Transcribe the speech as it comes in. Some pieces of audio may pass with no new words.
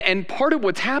And part of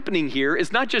what's happening here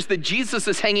is not just that Jesus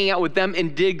is hanging out with them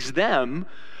and digs them,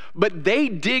 but they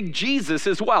dig Jesus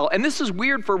as well. And this is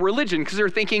weird for religion because they're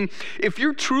thinking, if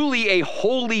you're truly a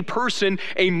holy person,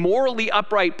 a morally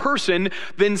upright person,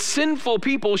 then sinful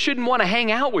people shouldn't want to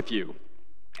hang out with you.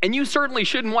 And you certainly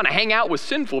shouldn't want to hang out with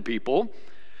sinful people.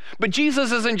 But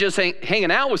Jesus isn't just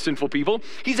hanging out with sinful people.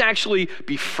 He's actually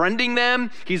befriending them.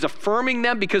 He's affirming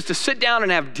them, because to sit down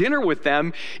and have dinner with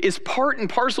them is part and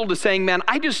parcel to saying, man,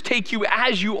 I just take you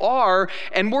as you are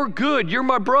and we're good. You're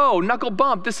my bro, knuckle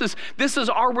bump. This is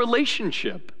our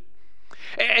relationship.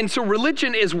 And so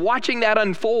religion is watching that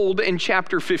unfold in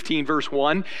chapter 15, verse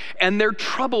 1, and they're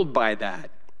troubled by that.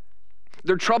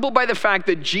 They're troubled by the fact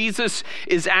that Jesus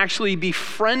is actually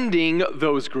befriending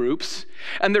those groups,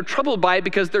 and they're troubled by it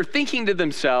because they're thinking to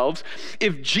themselves,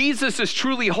 if Jesus is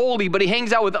truly holy, but he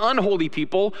hangs out with unholy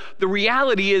people, the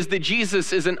reality is that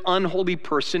Jesus is an unholy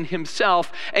person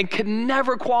himself and can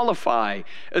never qualify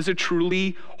as a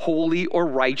truly holy or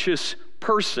righteous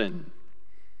person.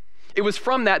 It was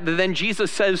from that then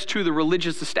Jesus says to the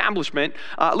religious establishment,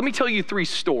 let me tell you 3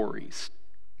 stories.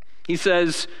 He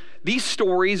says, these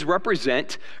stories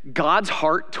represent God's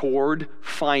heart toward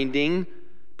finding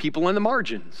people in the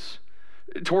margins,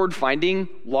 toward finding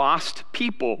lost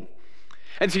people.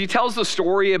 And so he tells the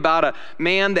story about a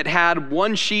man that had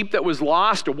 1 sheep that was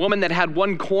lost, a woman that had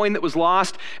 1 coin that was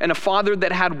lost, and a father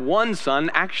that had 1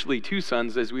 son, actually 2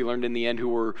 sons, as we learned in the end, who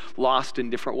were lost in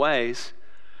different ways.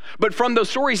 But from those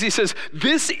stories, he says,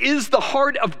 this is the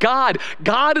heart of God.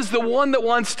 God is the one that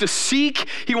wants to seek,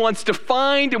 he wants to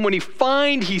find, and when he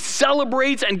finds, he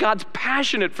celebrates, and God's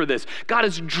passionate for this. God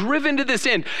is driven to this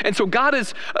end. And so God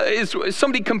is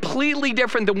somebody completely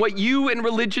different than what you in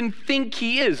religion think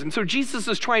he is. And so Jesus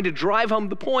is trying to drive home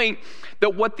the point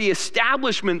that what the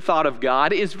establishment thought of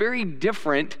God is very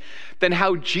different than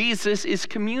how Jesus is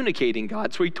communicating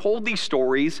God. So he told these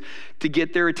stories to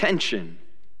get their attention.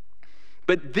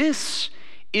 But this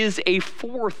is a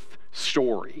 4th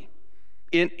story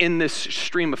in this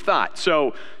stream of thought.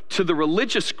 So to the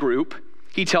religious group,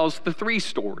 he tells the 3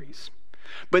 stories.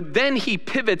 But then he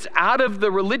pivots out of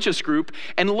the religious group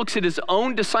and looks at his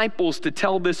own disciples to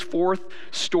tell this 4th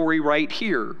story right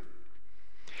here.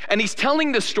 And he's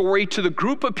telling the story to the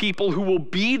group of people who will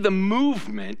be the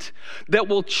movement that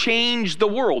will change the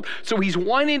world. So he's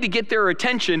wanting to get their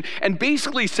attention and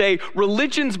basically say,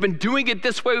 religion's been doing it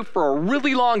this way for a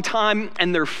really long time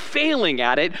and they're failing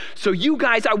at it. So you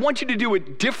guys, I want you to do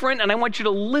it different, and I want you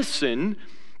to listen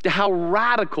to how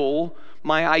radical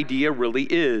my idea really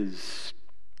is.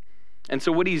 And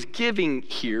so what he's giving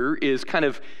here is kind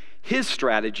of his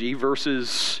strategy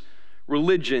versus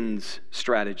religion's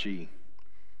strategy,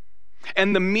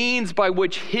 and the means by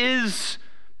which his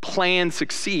plan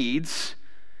succeeds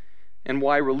and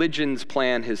why religion's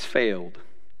plan has failed.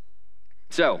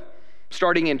 So,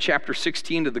 starting in chapter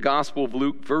 16 of the Gospel of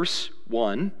Luke, verse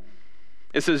 1,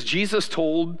 it says, Jesus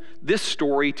told this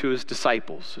story to his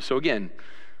disciples. So again,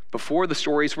 before the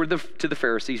stories were to the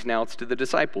Pharisees, now it's to the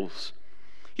disciples.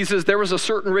 He says, there was a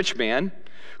certain rich man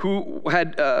who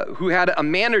had a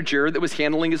manager that was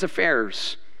handling his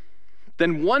affairs.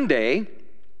 Then one day,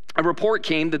 a report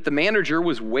came that the manager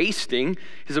was wasting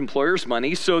his employer's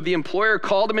money, so the employer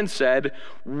called him and said,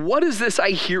 what is this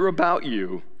I hear about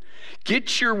you?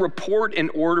 Get your report in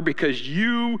order because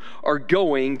you are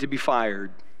going to be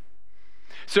fired.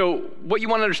 So what you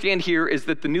want to understand here is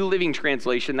that the New Living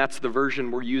Translation, that's the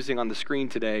version we're using on the screen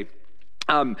today,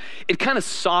 it kind of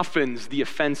softens the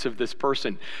offense of this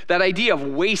person. That idea of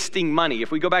wasting money, if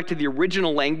we go back to the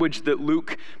original language that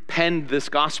Luke penned this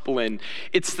gospel in,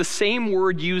 it's the same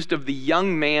word used of the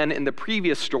young man in the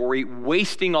previous story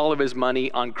wasting all of his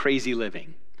money on crazy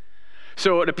living.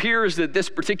 So it appears that this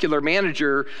particular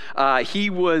manager, he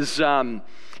was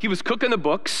cooking the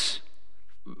books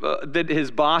that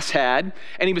his boss had,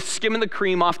 and he was skimming the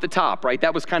cream off the top, right?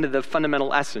 That was kind of the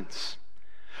fundamental essence.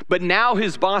 But now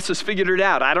his boss has figured it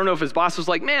out. I don't know if his boss was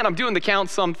like, man, I'm doing the count,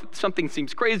 something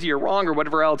seems crazy or wrong or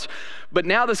whatever else. But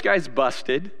now this guy's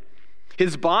busted.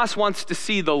 His boss wants to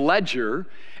see the ledger.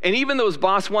 And even though his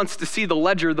boss wants to see the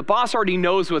ledger, the boss already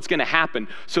knows what's going to happen.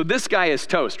 So this guy is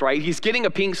toast, right? He's getting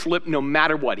a pink slip no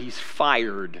matter what. He's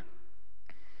fired.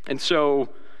 And so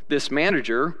this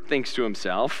manager thinks to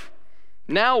himself,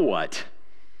 now what?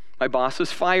 My boss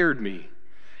has fired me.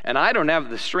 And I don't have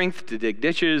the strength to dig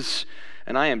ditches,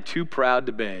 and I am too proud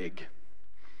to beg,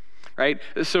 right?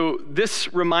 So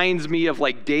this reminds me of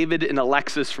like David and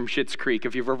Alexis from Schitt's Creek,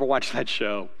 if you've ever watched that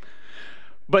show.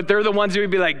 But they're the ones who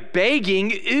would be like,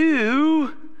 begging,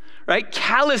 ew, right?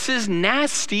 Callous is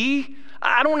nasty.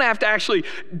 I don't want to have to actually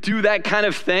do that kind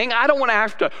of thing. I don't want to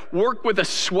have to work with a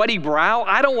sweaty brow.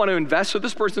 I don't want to invest. So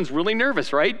this person's really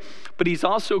nervous, right? But he's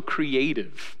also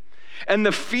creative. And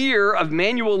the fear of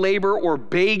manual labor or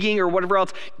begging or whatever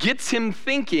else gets him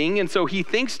thinking. And so he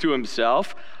thinks to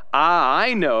himself,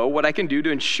 I know what I can do to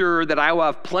ensure that I will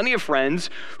have plenty of friends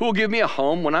who will give me a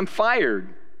home when I'm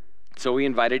fired. So he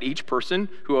invited each person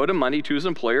who owed him money to his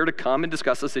employer to come and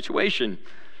discuss the situation.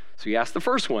 So he asked the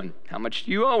first one, how much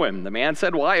do you owe him? The man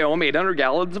said, well, I owe him 800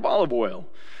 gallons of olive oil.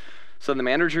 So the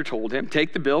manager told him,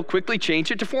 take the bill, quickly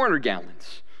change it to 400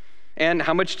 gallons. And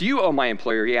how much do you owe my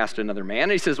employer? He asked another man.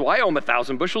 And he says, well, I owe him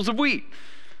 1,000 bushels of wheat.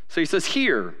 So he says,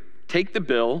 here, take the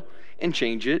bill and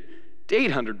change it to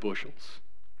 800 bushels.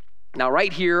 Now,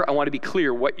 right here, I want to be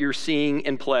clear what you're seeing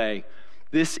in play.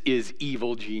 This is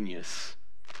evil genius.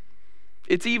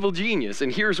 It's evil genius, and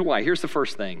here's why. Here's the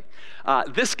first thing.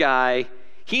 This guy,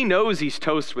 he knows he's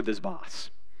toast with his boss,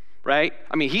 right?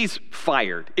 I mean, he's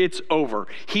fired. It's over.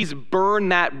 He's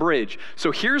burned that bridge.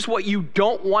 So here's what you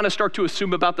don't want to start to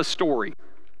assume about the story.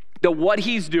 That what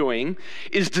he's doing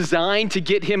is designed to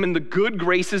get him in the good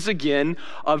graces again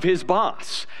of his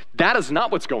boss. That is not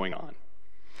what's going on.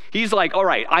 He's like, all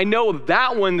right, I know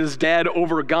that one is dead,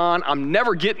 over, gone. I'm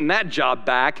never getting that job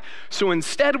back. So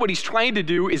instead, what he's trying to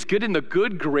do is get in the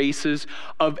good graces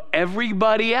of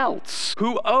everybody else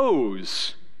who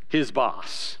owes his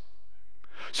boss.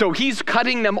 So he's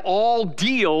cutting them all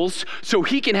deals so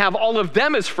he can have all of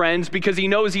them as friends because he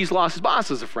knows he's lost his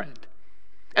boss as a friend.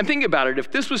 And think about it,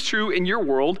 if this was true in your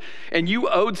world and you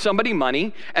owed somebody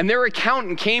money and their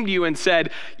accountant came to you and said,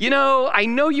 you know, I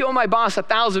know you owe my boss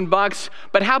 $1,000,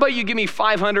 but how about you give me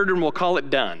 500 and we'll call it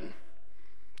done?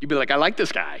 You'd be like, I like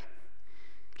this guy.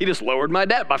 He just lowered my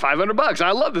debt by $500.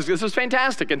 I love this. This is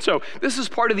fantastic. And so this is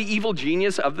part of the evil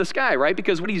genius of this guy, right?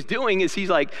 Because what he's doing is he's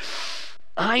like,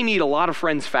 I need a lot of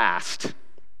friends fast.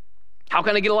 How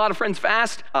can I get a lot of friends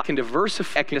fast? I can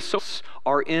diversify.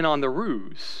 Are in on the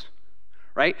ruse.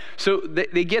 Right? So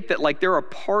they get that like they're a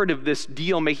part of this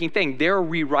deal-making thing. They're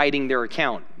rewriting their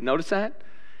account. Notice that?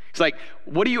 It's like,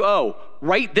 what do you owe?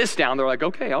 Write this down. They're like,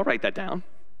 okay, I'll write that down.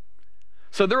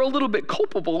 So they're a little bit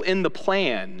culpable in the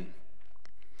plan.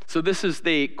 So this is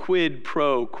the quid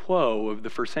pro quo of the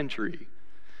first century.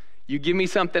 You give me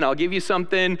something, I'll give you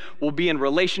something. We'll be in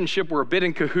relationship. We're a bit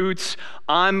in cahoots.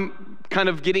 I'm kind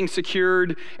of getting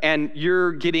secured, and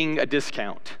you're getting a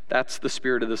discount. That's the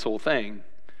spirit of this whole thing.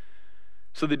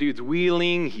 So the dude's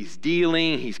wheeling, he's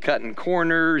dealing, he's cutting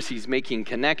corners, he's making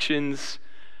connections.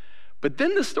 But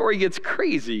then the story gets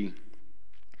crazy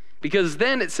because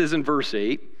then it says in verse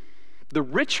 8, the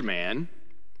rich man,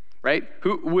 right,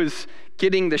 who was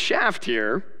getting the shaft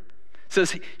here,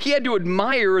 says he had to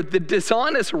admire the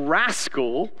dishonest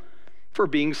rascal for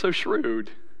being so shrewd.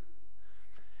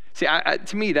 See,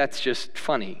 to me, that's just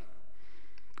funny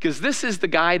because this is the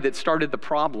guy that started the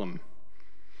problem.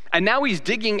 And now he's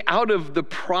digging out of the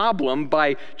problem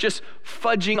by just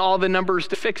fudging all the numbers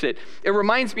to fix it. It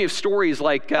reminds me of stories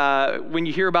like when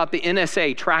you hear about the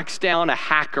NSA tracks down a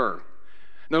hacker.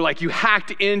 They're like, you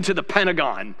hacked into the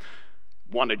Pentagon.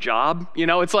 Want a job? You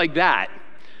know, it's like that.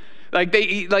 Like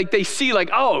they see like,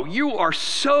 oh, you are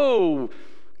so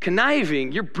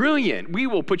conniving. You're brilliant. We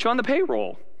will put you on the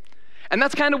payroll. And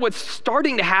that's kind of what's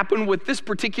starting to happen with this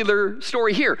particular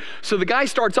story here. So the guy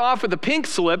starts off with a pink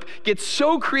slip, gets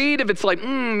so creative, it's like,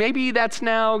 maybe that's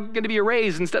now going to be a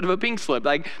raise instead of a pink slip.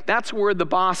 Like, that's where the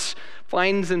boss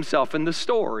finds himself in the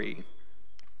story.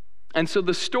 And so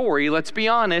the story, let's be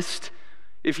honest,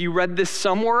 if you read this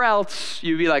somewhere else,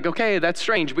 you'd be like, okay, that's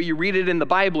strange. But you read it in the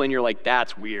Bible and you're like,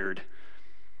 that's weird.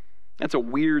 That's a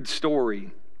weird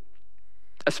story.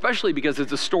 Especially because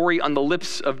it's a story on the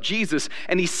lips of Jesus,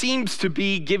 and he seems to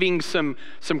be giving some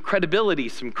credibility,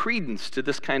 some credence to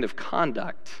this kind of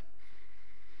conduct.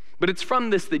 But it's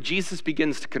from this that Jesus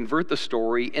begins to convert the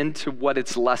story into what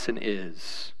its lesson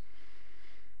is.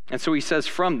 And so he says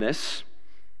from this,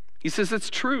 he says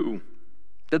it's true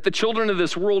that the children of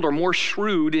this world are more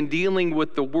shrewd in dealing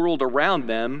with the world around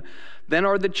them than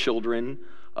are the children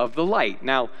of the light.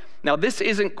 Now this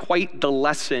isn't quite the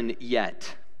lesson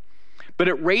yet. But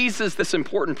it raises this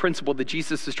important principle that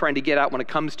Jesus is trying to get at when it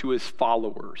comes to his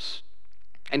followers.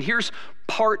 And here's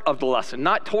part of the lesson,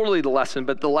 not totally the lesson,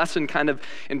 but the lesson kind of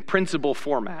in principle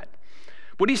format.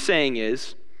 What he's saying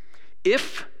is,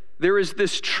 if there is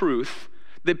this truth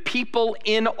that people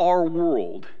in our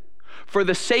world, for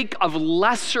the sake of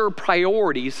lesser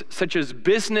priorities, such as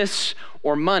business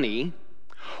or money,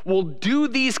 will do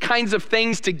these kinds of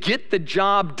things to get the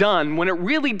job done when it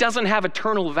really doesn't have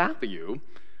eternal value,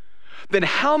 then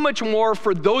how much more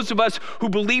for those of us who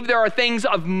believe there are things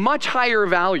of much higher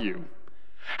value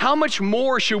How much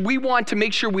more should we want to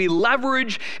make sure we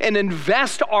leverage and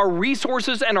invest our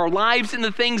resources and our lives in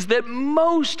the things that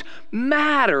most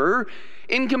matter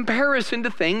in comparison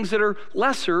to things that are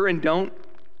lesser and don't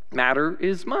matter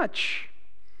as much?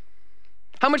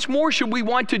 How much more should we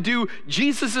want to do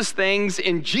Jesus' things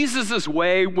in Jesus'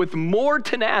 way with more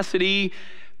tenacity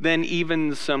than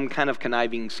even some kind of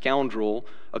conniving scoundrel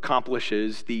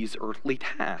accomplishes these earthly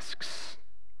tasks?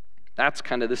 That's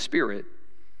kind of the spirit.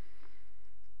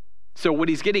 So what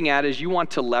he's getting at is, you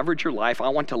want to leverage your life. I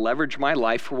want to leverage my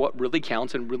life for what really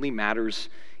counts and really matters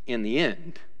in the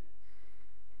end.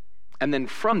 And then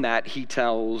from that, he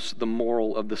tells the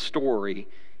moral of the story.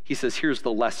 He says, here's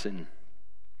the lesson.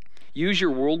 Use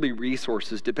your worldly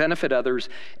resources to benefit others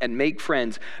and make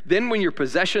friends. Then when your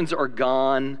possessions are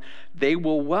gone, they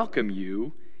will welcome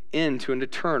you into an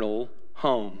eternal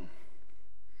home.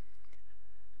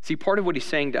 See, part of what he's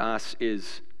saying to us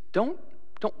is, don't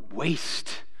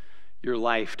waste your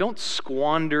life. Don't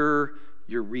squander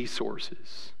your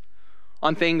resources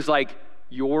on things like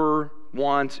your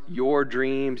wants, your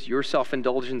dreams, your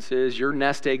self-indulgences, your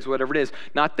nest eggs, whatever it is.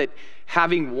 Not that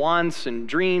having wants and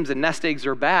dreams and nest eggs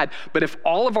are bad, but if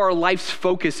all of our life's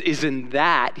focus is in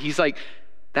that, he's like,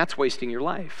 that's wasting your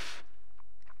life.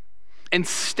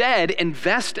 Instead,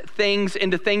 invest things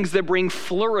into things that bring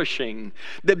flourishing,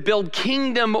 that build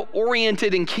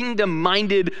kingdom-oriented and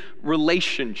kingdom-minded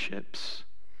relationships.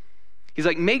 He's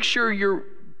like, make sure you're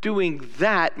doing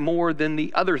that more than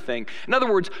the other thing. In other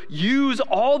words, use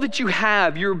all that you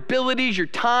have, your abilities, your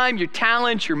time, your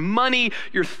talents, your money,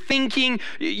 your thinking,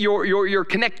 your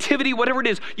connectivity, whatever it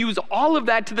is. Use all of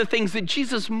that to the things that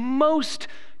Jesus most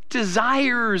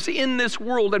desires in this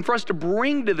world and for us to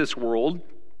bring to this world,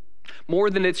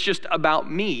 more than it's just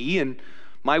about me and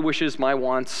my wishes, my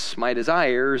wants, my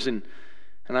desires, and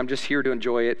I'm just here to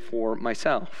enjoy it for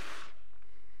myself.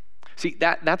 See,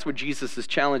 that's what Jesus is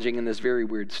challenging in this very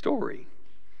weird story.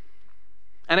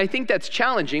 And I think that's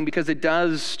challenging because it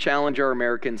does challenge our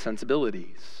American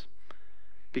sensibilities.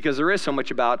 Because there is so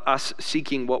much about us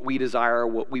seeking what we desire,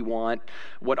 what we want,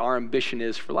 what our ambition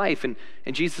is for life. And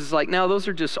Jesus is like, no, those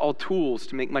are just all tools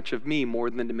to make much of me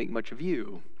more than to make much of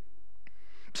you.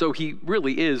 So he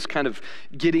really is kind of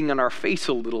getting on our face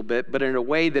a little bit, but in a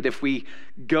way that if we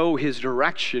go his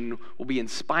direction, will be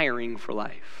inspiring for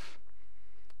life.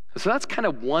 So that's kind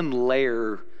of one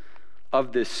layer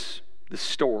of the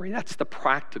story. That's the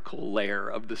practical layer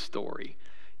of the story.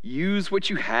 Use what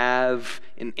you have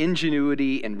in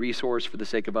ingenuity and resource for the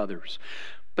sake of others.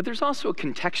 But there's also a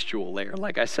contextual layer,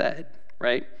 like I said,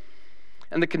 right?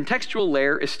 And the contextual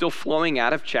layer is still flowing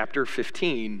out of chapter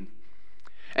 15.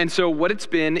 And so what it's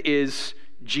been is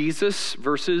Jesus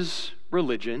versus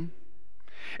religion.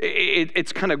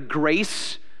 It's kind of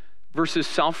grace versus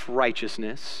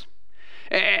self-righteousness.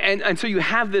 And so you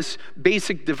have this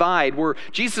basic divide where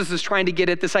Jesus is trying to get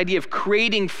at this idea of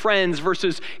creating friends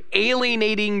versus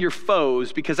alienating your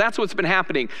foes, because that's what's been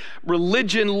happening.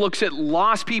 Religion looks at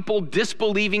lost people,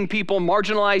 disbelieving people,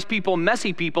 marginalized people,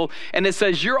 messy people, and it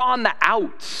says, you're on the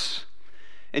outs.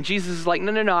 And Jesus is like,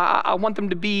 no, I want them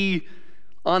to be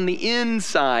on the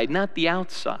inside, not the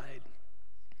outside.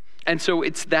 And so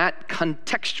it's that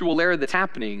contextual error that's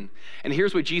happening. And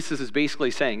here's what Jesus is basically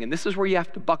saying. And this is where you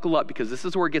have to buckle up, because this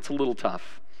is where it gets a little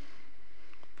tough.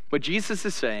 What Jesus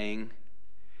is saying,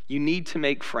 you need to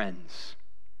make friends.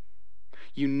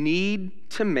 You need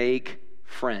to make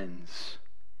friends.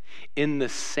 In the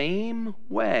same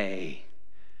way,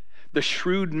 the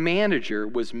shrewd manager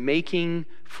was making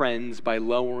friends by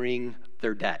lowering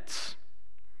their debts.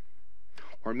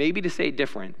 Or maybe to say it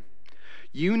different,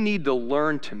 you need to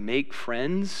learn to make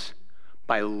friends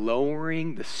by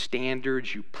lowering the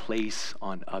standards you place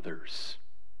on others.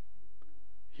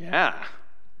 Yeah.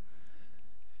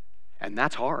 And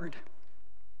that's hard.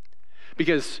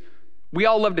 Because we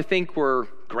all love to think we're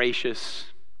gracious,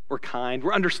 we're kind,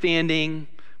 we're understanding,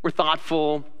 we're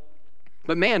thoughtful.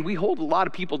 But man, we hold a lot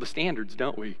of people to standards,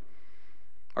 don't we?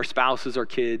 Our spouses, our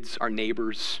kids, our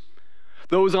neighbors.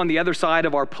 Those on the other side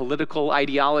of our political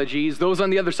ideologies, those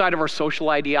on the other side of our social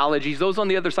ideologies, those on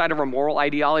the other side of our moral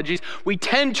ideologies, we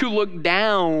tend to look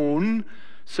down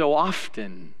so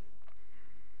often.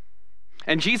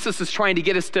 And Jesus is trying to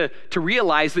get us to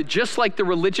realize that just like the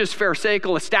religious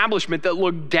Pharisaical establishment that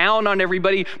looked down on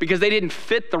everybody because they didn't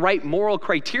fit the right moral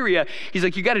criteria, he's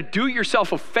like, you got to do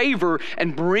yourself a favor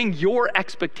and bring your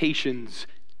expectations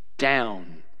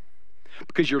down.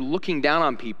 Because you're looking down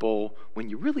on people when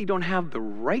you really don't have the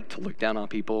right to look down on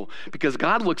people, because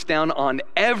God looks down on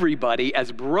everybody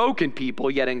as broken people,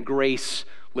 yet in grace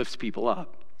lifts people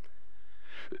up.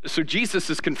 So Jesus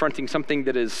is confronting something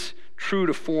that is true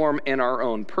to form in our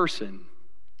own person.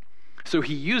 So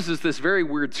he uses this very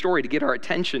weird story to get our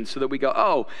attention so that we go,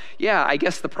 oh, yeah, I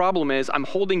guess the problem is I'm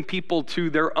holding people to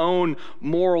their own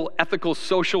moral, ethical,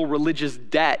 social, religious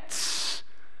debts.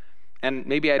 And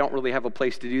maybe I don't really have a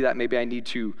place to do that. Maybe I need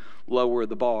to lower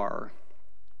the bar.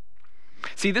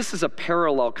 See, this is a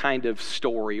parallel kind of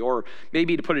story, or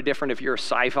maybe to put it different, if you're a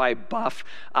sci-fi buff,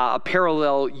 a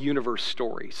parallel universe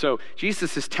story. So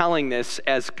Jesus is telling this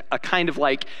as a kind of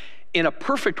like, in a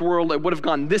perfect world, it would have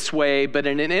gone this way, but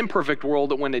in an imperfect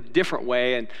world, it went a different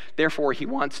way, and therefore he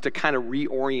wants to kind of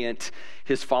reorient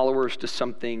his followers to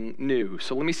something new.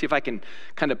 So let me see if I can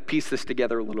kind of piece this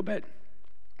together a little bit.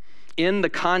 In the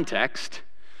context,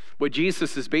 what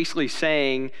Jesus is basically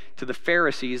saying to the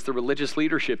Pharisees, the religious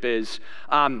leadership, is,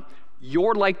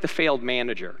 you're like the failed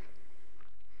manager.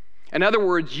 In other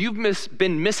words, you've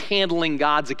been mishandling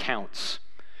God's accounts.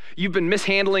 You've been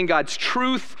mishandling God's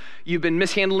truth. You've been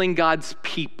mishandling God's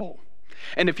people.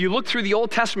 And if you look through the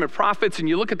Old Testament prophets and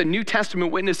you look at the New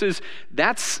Testament witnesses,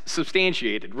 that's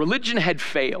substantiated. Religion had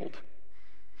failed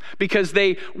because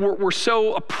they were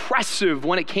so oppressive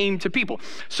when it came to people.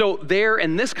 So there,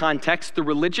 in this context, the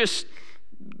religious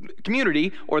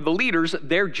community or the leaders,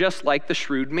 they're just like the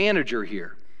shrewd manager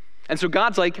here. And so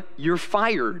God's like, you're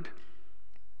fired.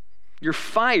 You're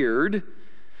fired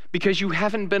because you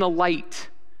haven't been a light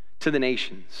to the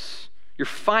nations. You're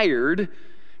fired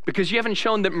because you haven't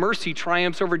shown that mercy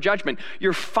triumphs over judgment.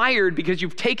 You're fired because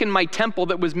you've taken my temple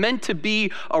that was meant to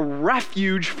be a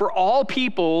refuge for all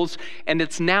peoples, and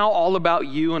it's now all about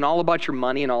you and all about your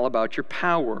money and all about your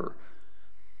power.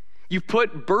 You've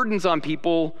put burdens on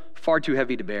people far too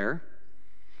heavy to bear.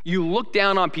 You look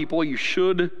down on people you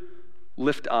should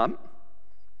lift up.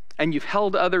 And you've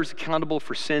held others accountable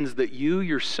for sins that you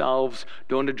yourselves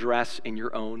don't address in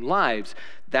your own lives.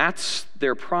 That's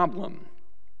their problem.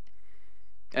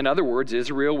 In other words,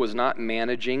 Israel was not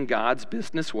managing God's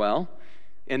business well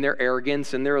in their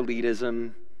arrogance, in their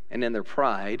elitism, and in their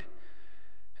pride.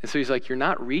 And so he's like, you're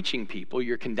not reaching people,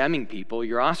 you're condemning people,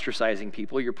 you're ostracizing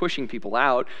people, you're pushing people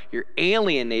out, you're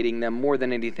alienating them more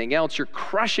than anything else, you're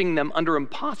crushing them under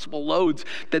impossible loads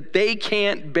that they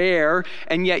can't bear,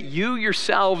 and yet you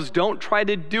yourselves don't try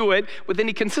to do it with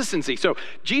any consistency. So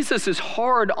Jesus is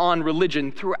hard on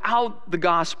religion throughout the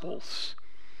Gospels,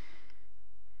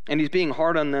 and he's being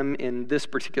hard on them in this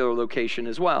particular location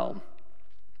as well.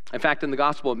 In fact, in the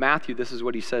Gospel of Matthew, this is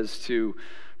what he says to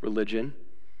religion.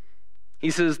 He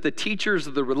says, the teachers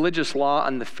of the religious law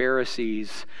and the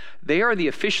Pharisees, they are the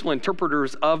official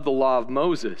interpreters of the law of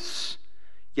Moses.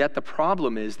 Yet the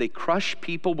problem is they crush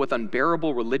people with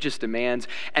unbearable religious demands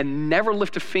and never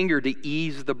lift a finger to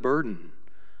ease the burden.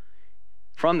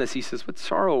 From this, he says, what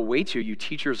sorrow awaits you, you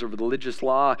teachers of religious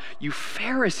law, you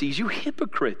Pharisees, you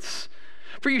hypocrites,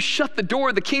 for you shut the door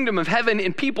of the kingdom of heaven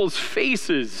in people's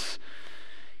faces.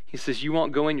 He says, you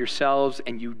won't go in yourselves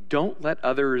and you don't let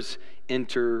others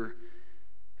enter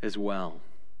as well.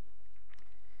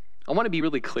 I want to be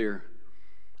really clear.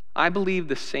 I believe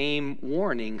the same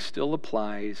warning still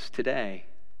applies today.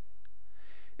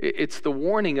 It's the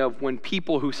warning of when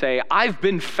people who say, I've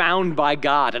been found by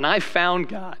God and I found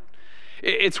God.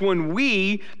 It's when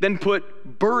we then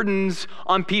put burdens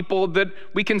on people that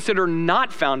we consider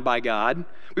not found by God.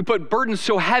 We put burdens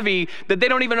so heavy that they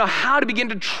don't even know how to begin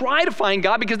to try to find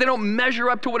God because they don't measure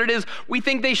up to what it is we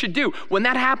think they should do. When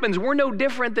that happens, we're no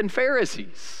different than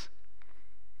Pharisees.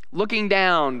 Looking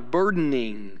down,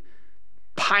 burdening,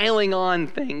 piling on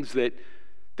things that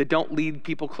don't lead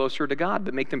people closer to God,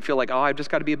 but make them feel like, oh, I've just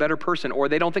got to be a better person. Or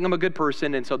they don't think I'm a good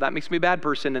person, and so that makes me a bad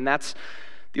person, and that's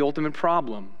the ultimate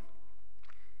problem.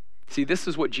 See, this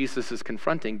is what Jesus is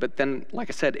confronting, but then, like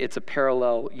I said, it's a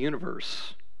parallel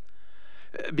universe.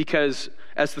 Because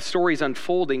as the story's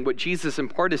unfolding, what Jesus in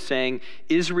part is saying,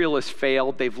 Israel has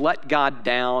failed, they've let God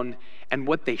down, and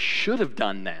what they should have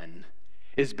done then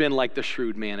is been like the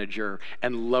shrewd manager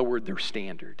and lowered their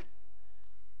standard.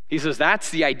 He says that's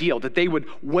the ideal, that they would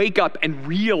wake up and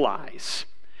realize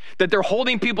that they're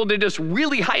holding people to just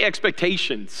really high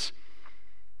expectations.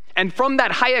 And from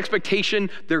that high expectation,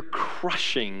 they're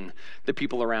crushing the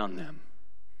people around them.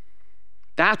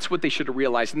 That's what they should have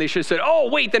realized. And they should have said, oh,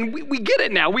 wait, then we get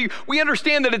it now. We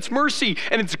understand that it's mercy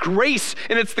and it's grace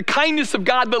and it's the kindness of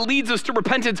God that leads us to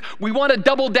repentance. We want to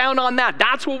double down on that.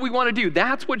 That's what we want to do.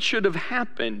 That's what should have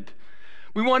happened.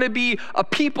 We want to be a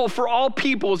people for all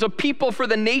peoples, a people for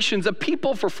the nations, a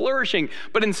people for flourishing.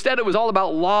 But instead it was all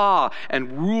about law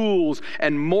and rules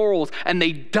and morals. And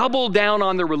they doubled down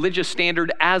on their religious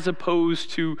standard as opposed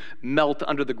to melt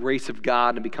under the grace of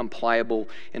God and become pliable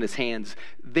in his hands.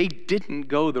 They didn't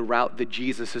go the route that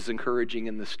Jesus is encouraging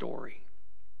in the story.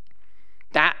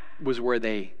 That was where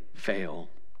they fail.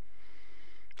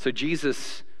 So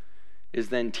Jesus is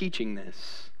then teaching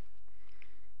this.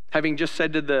 Having just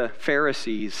said to the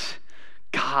Pharisees,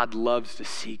 God loves to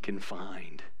seek and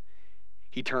find,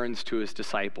 he turns to his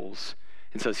disciples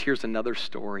and says, here's another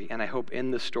story. And I hope in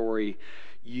the story,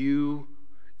 you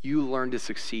learn to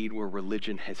succeed where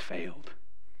religion has failed.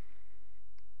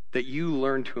 That you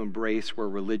learn to embrace where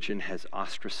religion has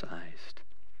ostracized.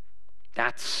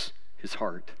 That's his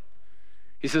heart.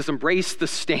 He says, embrace the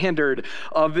standard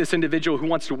of this individual who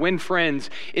wants to win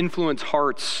friends, influence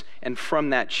hearts, and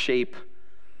from that shape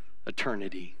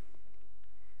eternity.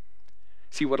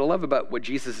 See, what I love about what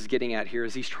Jesus is getting at here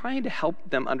is he's trying to help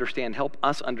them understand, help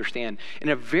us understand in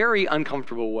a very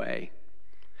uncomfortable way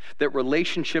that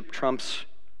relationship trumps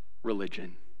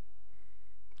religion.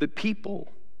 That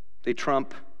people, they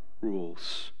trump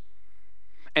rules.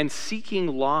 And seeking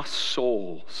lost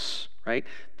souls, right?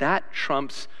 That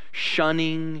trumps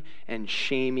shunning and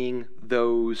shaming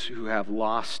those who have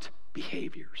lost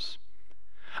behaviors.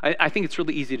 I think it's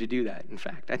really easy to do that, in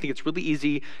fact. I think it's really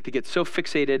easy to get so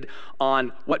fixated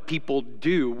on what people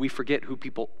do, we forget who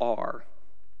people are.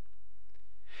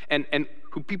 And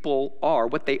who people are,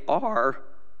 what they are,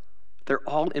 they're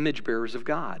all image bearers of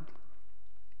God.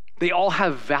 They all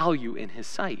have value in his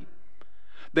sight.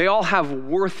 They all have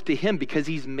worth to him because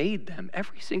he's made them,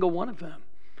 every single one of them.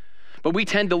 But we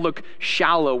tend to look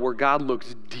shallow where God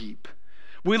looks deep.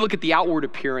 We look at the outward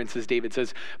appearance, as David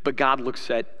says, but God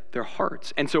looks at their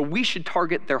hearts. And so we should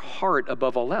target their heart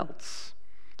above all else.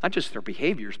 Not just their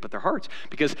behaviors, but their hearts,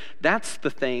 because that's the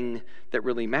thing that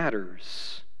really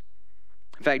matters.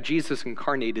 In fact, Jesus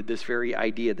incarnated this very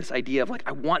idea, this idea of like,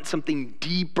 I want something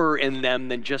deeper in them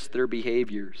than just their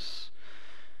behaviors.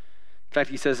 In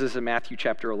fact, he says this in Matthew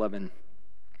chapter 11.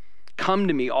 Come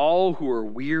to me, all who are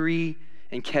weary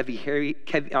and carry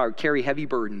heavy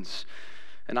burdens,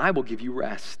 and I will give you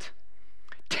rest.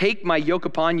 Take my yoke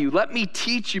upon you. Let me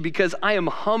teach you, because I am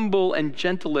humble and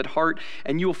gentle at heart,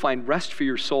 and you will find rest for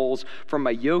your souls. For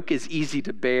my yoke is easy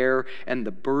to bear, and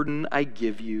the burden I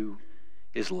give you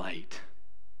is light.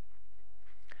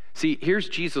 See, here's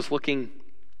Jesus looking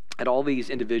at all these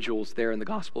individuals there in the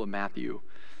Gospel of Matthew.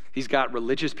 He's got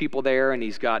religious people there, and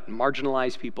he's got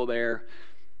marginalized people there.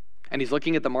 And he's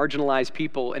looking at the marginalized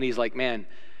people, and he's like, man,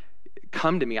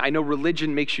 come to me. I know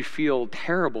religion makes you feel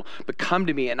terrible, but come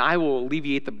to me and I will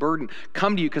alleviate the burden.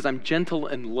 Come to you because I'm gentle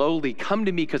and lowly. Come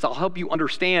to me because I'll help you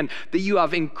understand that you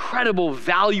have incredible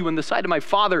value in the sight of my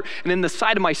Father and in the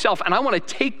sight of myself. And I want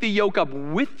to take the yoke up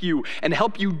with you and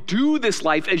help you do this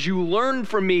life as you learn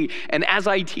from me and as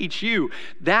I teach you.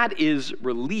 That is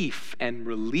relief and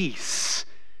release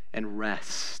and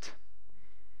rest.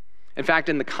 In fact,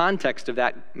 in the context of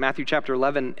that, Matthew chapter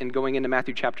 11 and going into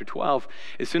Matthew chapter 12,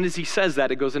 as soon as he says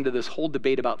that, it goes into this whole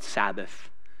debate about Sabbath,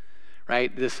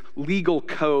 right? This legal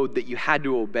code that you had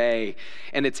to obey.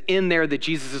 And it's in there that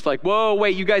Jesus is like, whoa,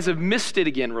 wait, you guys have missed it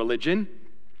again, religion.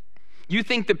 You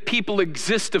think that people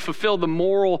exist to fulfill the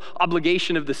moral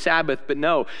obligation of the Sabbath, but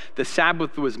no, the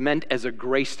Sabbath was meant as a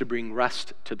grace to bring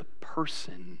rest to the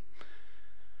person.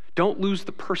 Don't lose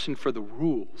the person for the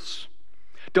rules.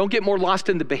 Don't get more lost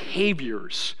in the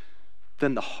behaviors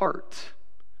than the heart,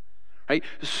 right?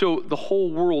 So the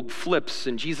whole world flips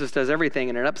and Jesus does everything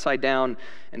in an upside down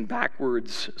and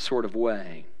backwards sort of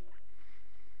way.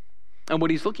 And what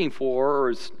he's looking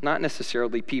for is not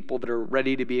necessarily people that are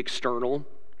ready to be external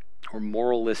or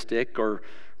moralistic or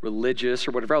religious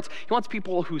or whatever else. He wants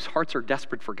people whose hearts are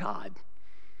desperate for God,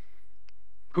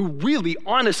 who really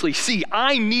honestly see,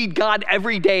 I need God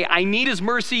every day. I need his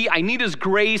mercy. I need his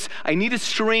grace. I need his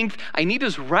strength. I need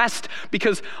his rest.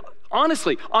 Because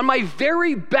honestly, on my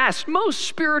very best, most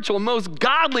spiritual, most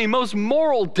godly, most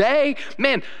moral day,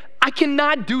 man, I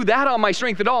cannot do that on my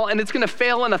strength at all. And it's going to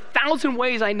fail in 1,000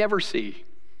 ways I never see.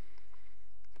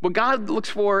 What God looks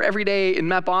for every day in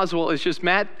Matt Boswell is just,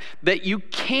 Matt, that you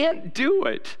can't do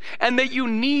it and that you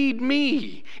need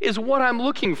me is what I'm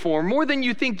looking for. More than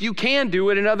you think you can do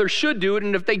it and others should do it.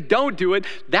 And if they don't do it,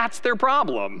 that's their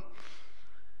problem.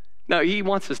 No, he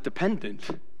wants us dependent.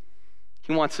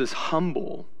 He wants us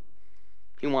humble.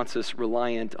 He wants us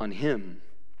reliant on him,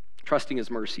 trusting his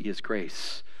mercy, his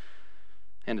grace,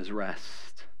 and his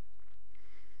rest.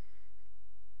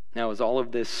 Now, is all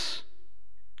of this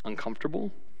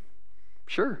uncomfortable?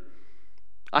 Sure.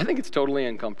 I think it's totally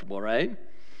uncomfortable, right?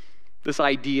 This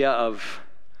idea of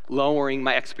lowering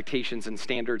my expectations and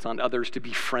standards on others to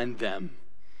befriend them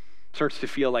starts to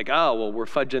feel like, oh, well, we're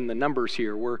fudging the numbers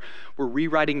here. We're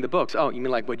rewriting the books. Oh, you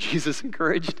mean like what Jesus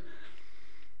encouraged?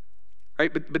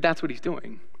 Right? But that's what he's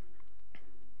doing.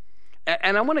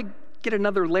 And I want to get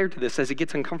another layer to this as it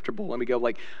gets uncomfortable. Let me go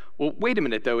like, well, wait a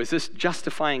minute though, is this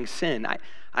justifying sin?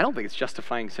 I don't think it's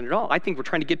justifying sin at all. I think we're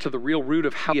trying to get to the real root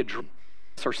of how we address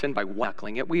our sin by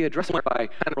tackling it. We address it by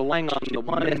relying on the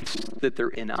myths that they're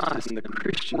in us, and the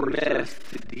Christian myth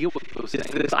to deal with those things.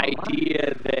 This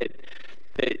idea that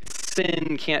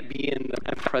sin can't be in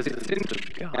the presence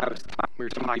of God. We were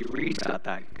talking about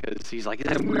that because he's like,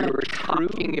 we were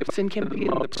talking if sin can't be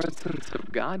in the presence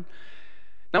of God.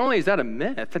 Not only is that a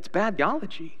myth, that's bad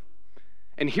theology.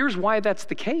 And here's why that's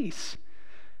the case.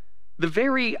 The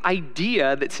very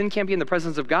idea that sin can't be in the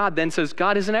presence of God then says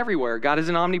God isn't everywhere. God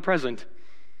isn't omnipresent.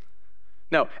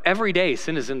 No, every day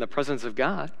sin is in the presence of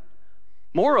God.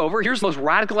 Moreover, here's the most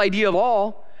radical idea of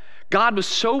all. God was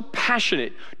so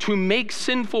passionate to make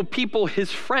sinful people his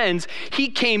friends, he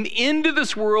came into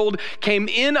this world, came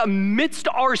in amidst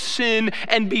our sin,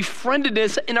 and befriended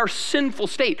us in our sinful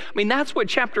state. I mean, that's what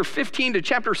chapter 15 to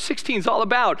chapter 16 is all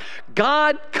about.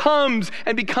 God comes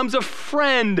and becomes a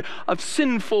friend of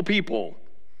sinful people.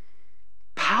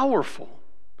 Powerful.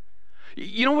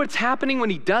 You know what's happening when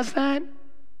he does that?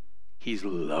 He's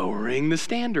lowering the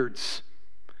standards.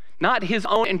 Not his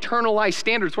own internalized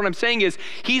standards. What I'm saying is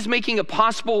he's making it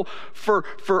possible for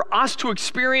us to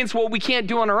experience what we can't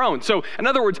do on our own. So in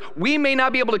other words, we may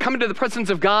not be able to come into the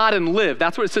presence of God and live.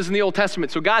 That's what it says in the Old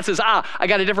Testament. So God says, I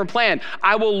got a different plan.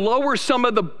 I will lower some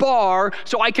of the bar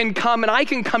so I can come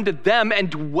to them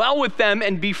and dwell with them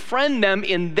and befriend them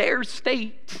in their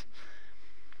state.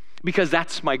 Because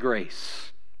that's my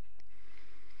grace.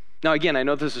 Now again, I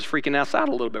know this is freaking us out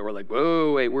a little bit. We're like,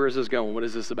 whoa, wait, where is this going? What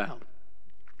is this about?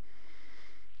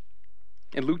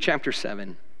 In Luke chapter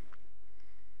 7,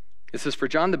 it says, for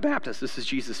John the Baptist, this is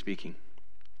Jesus speaking.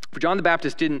 For John the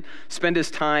Baptist didn't spend his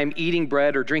time eating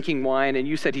bread or drinking wine, and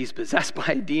you said he's possessed by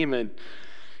a demon.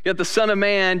 Yet the Son of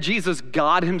Man, Jesus,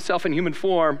 God himself in human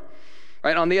form,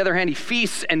 right? On the other hand, he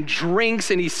feasts and drinks,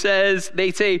 and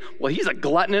they say, well, he's a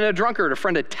glutton and a drunkard, a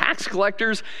friend of tax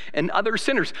collectors and other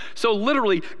sinners. So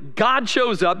literally, God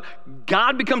shows up,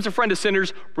 God becomes a friend of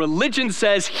sinners. Religion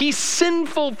says he's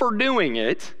sinful for doing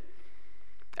it.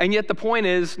 And yet the point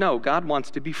is, no, God wants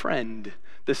to befriend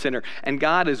the sinner. And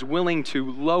God is willing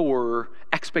to lower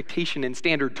expectation and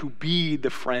standard to be the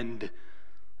friend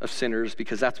of sinners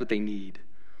because that's what they need.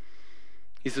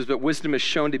 He says, but wisdom is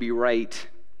shown to be right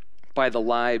by the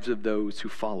lives of those who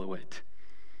follow it.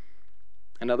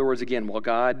 In other words, again, while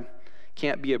God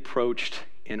can't be approached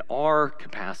in our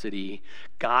capacity,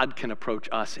 God can approach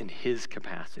us in his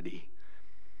capacity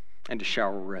and to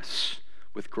shower us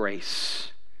with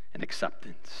grace and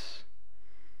acceptance.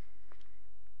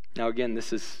 Now again,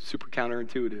 this is super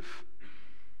counterintuitive.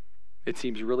 It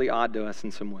seems really odd to us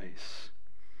in some ways.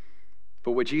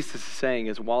 But what Jesus is saying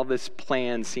is while this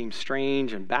plan seems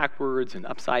strange and backwards and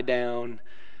upside down,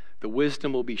 the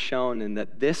wisdom will be shown in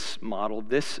that this model,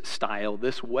 this style,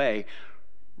 this way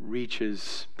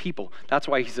reaches people. That's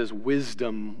why he says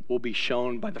wisdom will be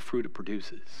shown by the fruit it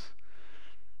produces.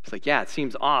 It's like, yeah, it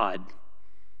seems odd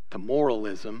to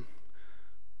moralism,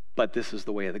 but this is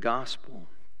the way of the gospel.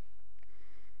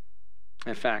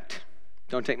 In fact,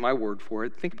 don't take my word for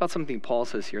it. Think about something Paul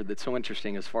says here that's so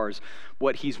interesting as far as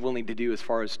what he's willing to do as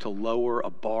far as to lower a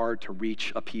bar to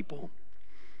reach a people.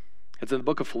 It's in the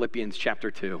book of Philippians chapter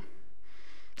 2.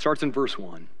 It starts in verse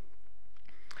 1.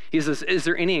 He says, is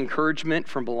there any encouragement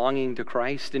from belonging to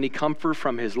Christ? Any comfort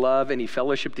from his love? Any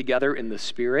fellowship together in the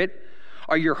Spirit?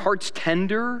 Are your hearts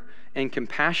tender and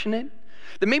compassionate?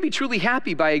 That may be truly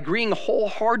happy by agreeing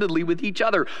wholeheartedly with each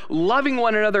other, loving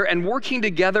one another, and working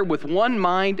together with one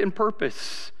mind and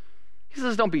purpose. He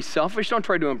says, don't be selfish. Don't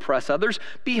try to impress others.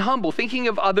 Be humble, thinking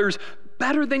of others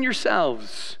better than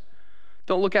yourselves.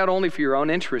 Don't look out only for your own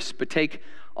interests, but take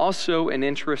also an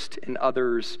interest in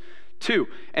others too.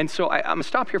 And so I'm going to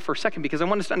stop here for a second because I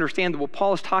want us to understand that what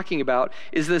Paul is talking about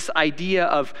is this idea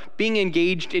of being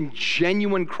engaged in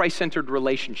genuine Christ-centered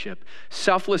relationship,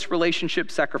 selfless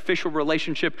relationship, sacrificial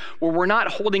relationship, where we're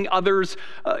not holding others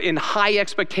in high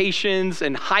expectations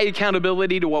and high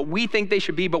accountability to what we think they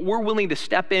should be, but we're willing to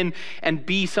step in and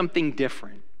be something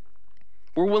different.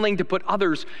 We're willing to put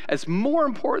others as more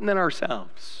important than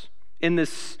ourselves in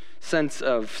this sense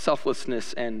of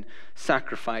selflessness and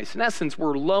sacrifice. In essence,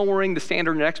 we're lowering the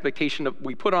standard and expectation that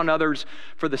we put on others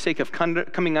for the sake of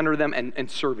coming under them and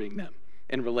serving them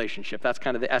in relationship. That's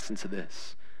kind of the essence of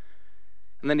this.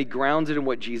 And then he grounds it in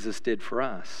what Jesus did for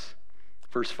us.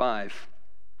 Verse 5,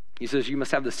 he says, you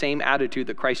must have the same attitude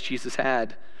that Christ Jesus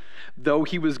had. Though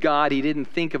he was God, he didn't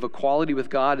think of equality with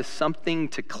God as something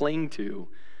to cling to.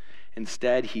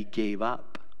 Instead, he gave up.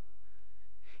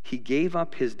 He gave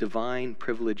up his divine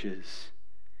privileges.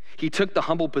 He took the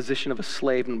humble position of a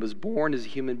slave and was born as a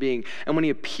human being. And when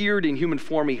he appeared in human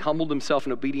form, he humbled himself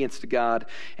in obedience to God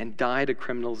and died a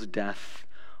criminal's death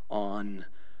on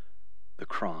the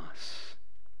cross.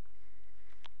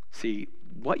 See,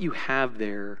 what you have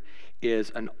there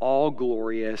is an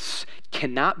all-glorious,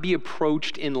 cannot be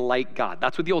approached in light God.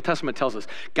 That's what the Old Testament tells us.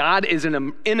 God is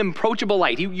an inapproachable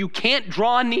light. You can't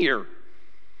draw near.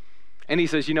 And he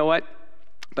says, you know what?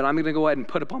 But I'm going to go ahead and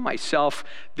put upon myself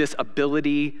this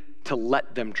ability to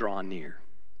let them draw near.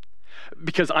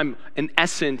 Because I'm, in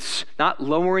essence, not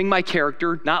lowering my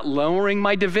character, not lowering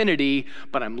my divinity,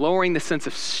 but I'm lowering the sense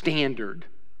of standard.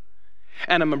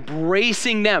 And I'm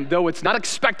embracing them, though it's not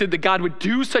expected that God would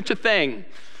do such a thing,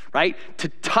 right? To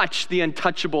touch the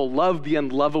untouchable, love the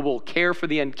unlovable, care for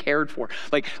the uncared for.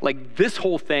 Like this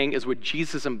whole thing is what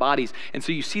Jesus embodies. And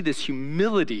so you see this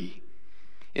humility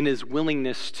in his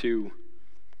willingness to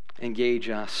engage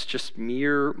us, just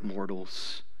mere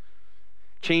mortals,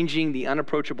 changing the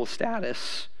unapproachable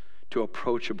status to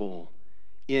approachable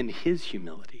in his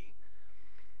humility,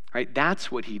 right?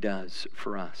 That's what he does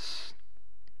for us.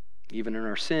 Even in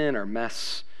our sin, our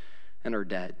mess, and our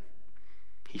debt,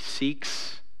 he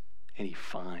seeks and he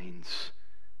finds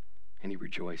and he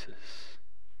rejoices.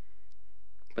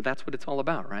 But that's what it's all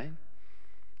about, right?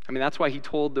 I mean, that's why he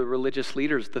told the religious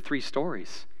leaders the 3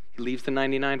 stories. He leaves the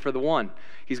 99 for the 1.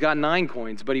 He's got 9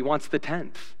 coins, but he wants the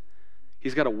 10th.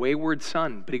 He's got a wayward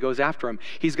son, but he goes after him.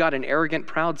 He's got an arrogant,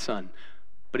 proud son,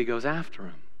 but he goes after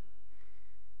him.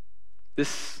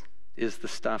 This is the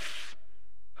stuff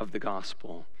of the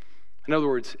gospel. In other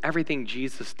words, everything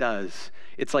Jesus does,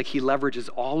 it's like he leverages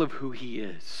all of who he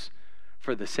is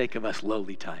for the sake of us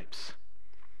lowly types.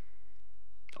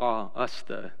 Us,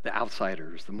 the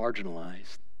outsiders, the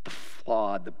marginalized, the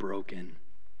flawed, the broken.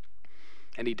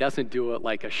 And he doesn't do it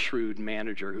like a shrewd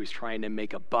manager who's trying to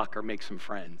make a buck or make some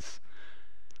friends.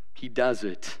 He does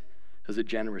it as a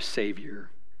generous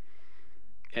Savior.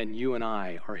 And you and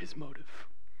I are his motive.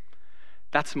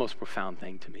 That's the most profound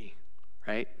thing to me,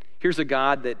 right? Here's a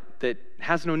God that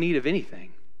has no need of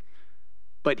anything,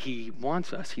 but he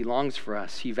wants us, he longs for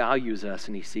us, he values us,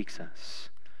 and he seeks us.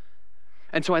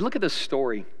 And so I look at this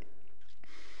story,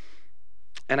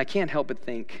 and I can't help but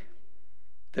think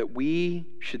that we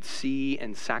should see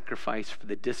and sacrifice for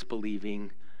the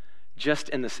disbelieving just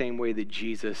in the same way that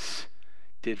Jesus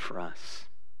did for us.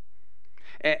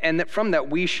 And that from that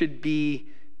we should be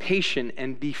patient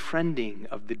and befriending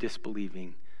of the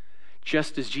disbelieving,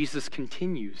 just as Jesus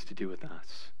continues to do with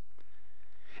us.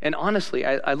 And honestly,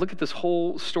 I look at this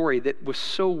whole story that was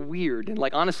so weird. And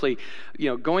like, honestly,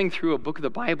 going through a book of the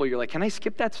Bible, you're like, can I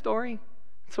skip that story?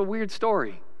 It's a weird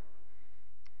story.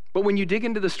 But when you dig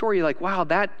into the story, you're like, wow,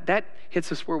 that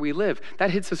hits us where we live. That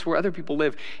hits us where other people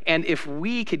live. And if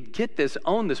we could get this,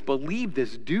 own this, believe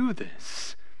this, do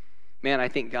this, man, I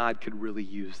think God could really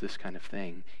use this kind of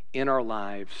thing in our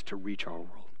lives to reach our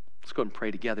world. Let's go and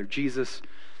pray together. Jesus,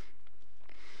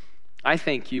 I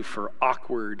thank you for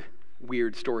awkward,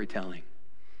 weird storytelling.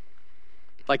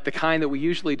 Like the kind that we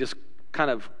usually just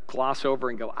kind of gloss over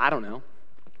and go, I don't know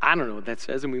what that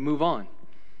says, and we move on.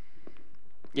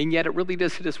 And yet it really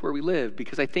does hit us where we live,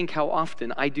 because I think how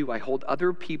often I hold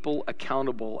other people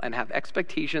accountable and have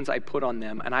expectations I put on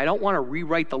them, and I don't want to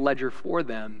rewrite the ledger for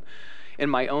them in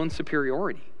my own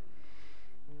superiority.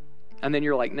 And then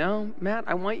you're like, no, Matt,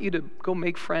 I want you to go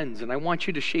make friends, and I want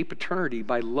you to shape eternity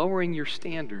by lowering your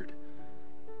standard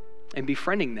and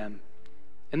befriending them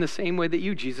in the same way that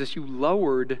you, Jesus, you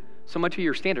lowered so much of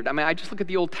your standard. I mean, I just look at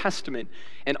the Old Testament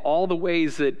and all the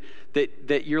ways that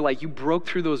you're like, you broke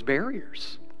through those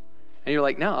barriers. And you're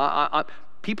like, no,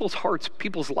 people's hearts,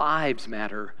 people's lives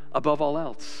matter above all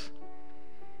else.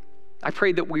 I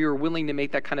pray that we are willing to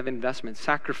make that kind of investment,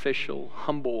 sacrificial,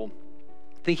 humble,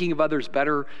 thinking of others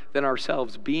better than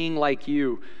ourselves, being like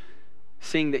you,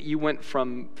 seeing that you went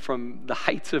from the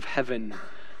heights of heaven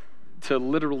to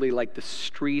literally like the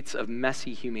streets of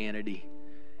messy humanity.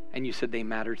 And you said they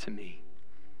matter to me.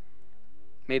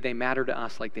 May they matter to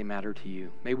us like they matter to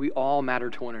you. May we all matter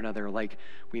to one another like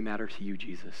we matter to you,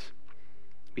 Jesus.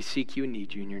 We seek you and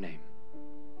need you in your name.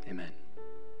 Amen.